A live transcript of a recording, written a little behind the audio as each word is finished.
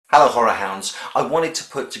Hello Horror Hounds, I wanted to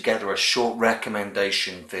put together a short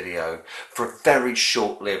recommendation video for a very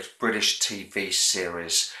short-lived British TV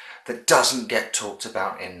series that doesn't get talked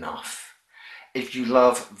about enough. If you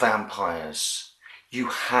love vampires, you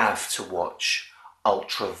have to watch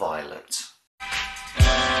Ultraviolet.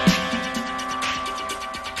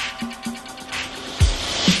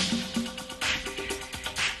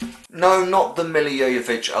 No, not the Milla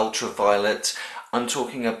Jovovich Ultraviolet. I'm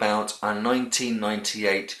talking about a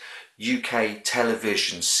 1998 UK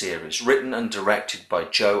television series written and directed by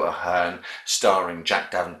Joe Ahern, starring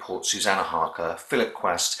Jack Davenport, Susanna Harker, Philip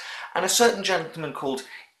Quest and a certain gentleman called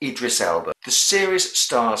Idris Elba. The series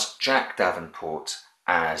stars Jack Davenport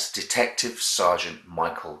as Detective Sergeant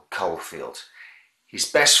Michael Caulfield. His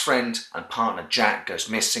best friend and partner Jack goes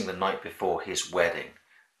missing the night before his wedding.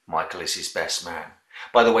 Michael is his best man.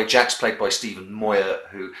 By the way, Jack's played by Stephen Moyer,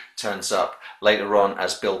 who turns up later on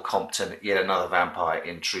as Bill Compton, yet another vampire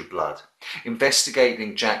in True Blood.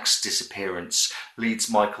 Investigating Jack's disappearance leads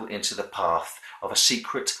Michael into the path of a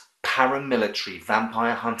secret paramilitary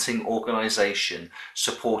vampire hunting organisation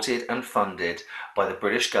supported and funded by the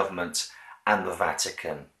British government and the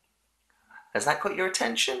Vatican. Has that got your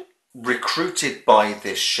attention? Recruited by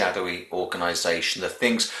this shadowy organisation, the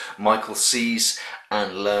things Michael sees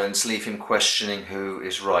and learns leave him questioning who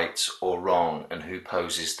is right or wrong and who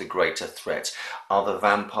poses the greater threat. Are the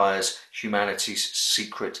vampires humanity's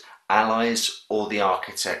secret allies or the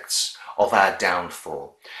architects of our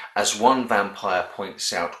downfall? As one vampire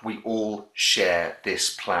points out, we all share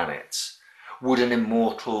this planet. Would an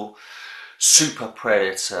immortal super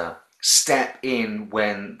predator step in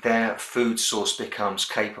when their food source becomes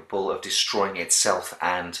capable of destroying itself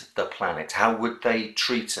and the planet? How would they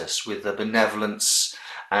treat us, with the benevolence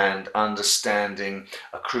and understanding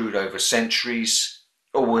accrued over centuries,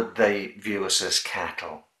 or would they view us as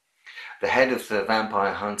cattle? The head of the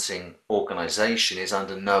vampire hunting organisation is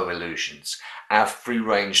under no illusions. Our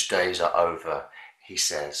free-range days are over, he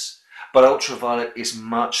says. But Ultraviolet is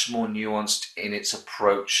much more nuanced in its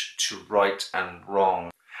approach to right and wrong.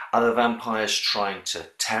 Are the vampires trying to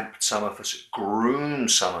tempt some of us, groom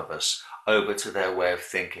some of us over to their way of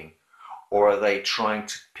thinking? Or are they trying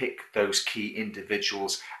to pick those key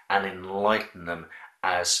individuals and enlighten them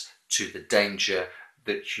as to the danger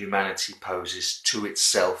that humanity poses to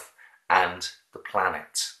itself and the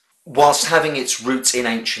planet? Whilst having its roots in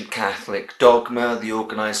ancient Catholic dogma, the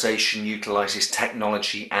organisation utilises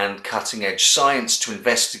technology and cutting-edge science to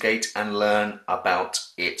investigate and learn about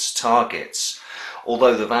its targets.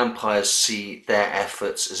 Although the vampires see their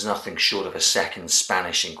efforts as nothing short of a second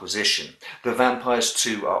Spanish Inquisition, the vampires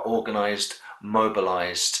too are organised,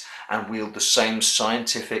 mobilised, and wield the same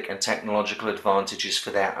scientific and technological advantages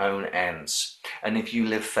for their own ends. And if you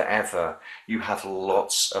live forever, you have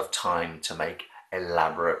lots of time to make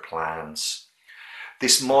elaborate plans.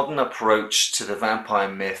 This modern approach to the vampire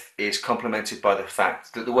myth is complemented by the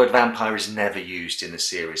fact that the word vampire is never used in the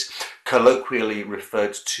series. Colloquially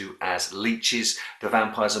referred to as leeches, the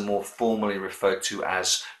vampires are more formally referred to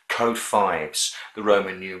as code fives, the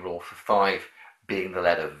Roman numeral for 5 being the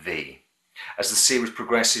letter V. As the series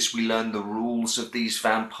progresses, we learn the rules of these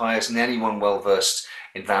vampires, and anyone well versed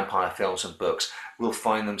in vampire films and books will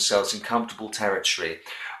find themselves in comfortable territory.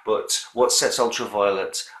 But what sets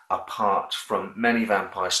Ultraviolet apart from many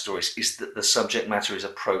vampire stories is that the subject matter is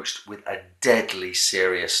approached with a deadly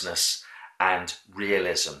seriousness and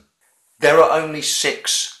realism. There are only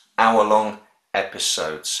 6 hour-long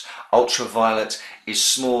episodes. Ultraviolet is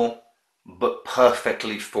small but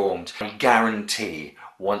perfectly formed. I guarantee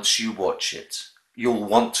once you watch it, you'll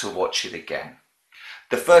want to watch it again.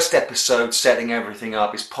 The first episode, setting everything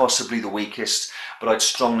up, is possibly the weakest, but I'd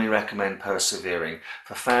strongly recommend persevering.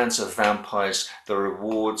 For fans of vampires, the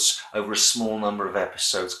rewards over a small number of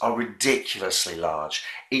episodes are ridiculously large.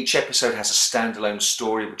 Each episode has a standalone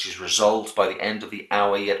story which is resolved by the end of the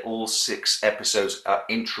hour, yet all 6 episodes are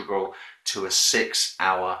integral to a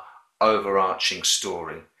 6-hour overarching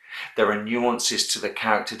story. There are nuances to the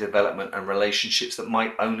character development and relationships that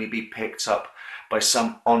might only be picked up by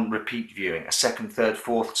some on repeat viewing, a second, third,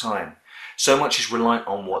 fourth time. So much is reliant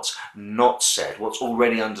on what's not said, what's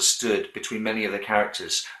already understood between many of the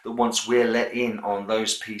characters, that once we're let in on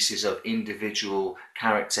those pieces of individual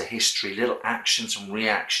character history, little actions and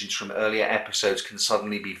reactions from earlier episodes can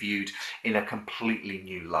suddenly be viewed in a completely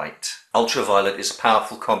new light. Ultraviolet is a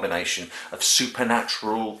powerful combination of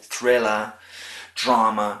supernatural thriller,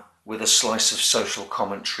 drama with a slice of social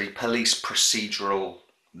commentary, police procedural,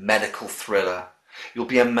 medical thriller. You'll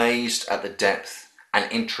be amazed at the depth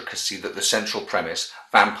and intricacy that the central premise,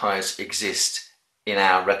 vampires exist in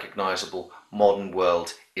our recognisable modern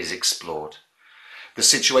world, is explored. The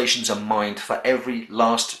situations are mined for every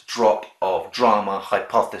last drop of drama,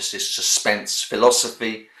 hypothesis, suspense,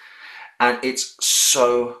 philosophy, and it's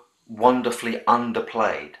so wonderfully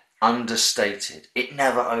underplayed, understated. It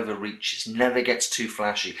never overreaches, never gets too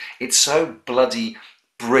flashy. It's so bloody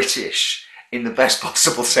British in the best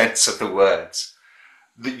possible sense of the words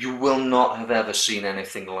that you will not have ever seen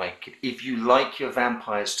anything like it. If you like your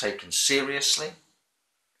vampires taken seriously,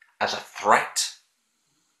 as a threat,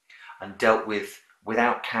 and dealt with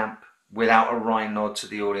without camp, without a wry nod to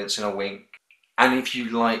the audience and a wink, and if you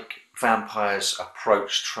like vampires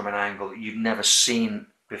approached from an angle that you've never seen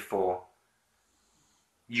before,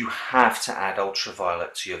 you have to add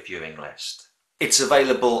Ultraviolet to your viewing list. It's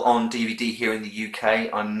available on DVD here in the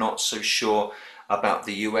UK. I'm not so sure about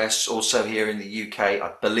the US. Also here in the UK,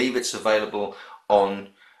 I believe it's available on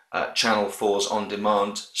Channel 4's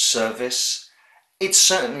on-demand service. It's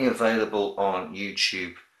certainly available on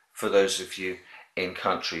YouTube for those of you in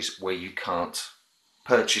countries where you can't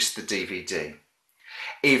purchase the DVD.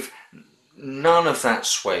 If none of that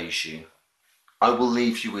sways you, I will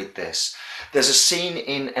leave you with this. There's a scene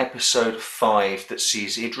in episode 5 that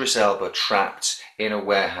sees Idris Elba trapped in a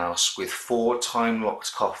warehouse with 4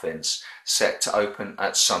 time-locked coffins set to open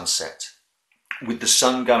at sunset, with the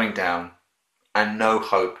sun going down and no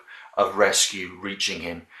hope of rescue reaching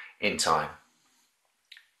him in time.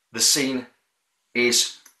 The scene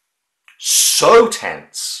is so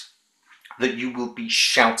tense that you will be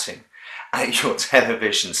shouting at your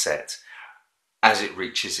television set as it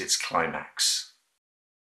reaches its climax.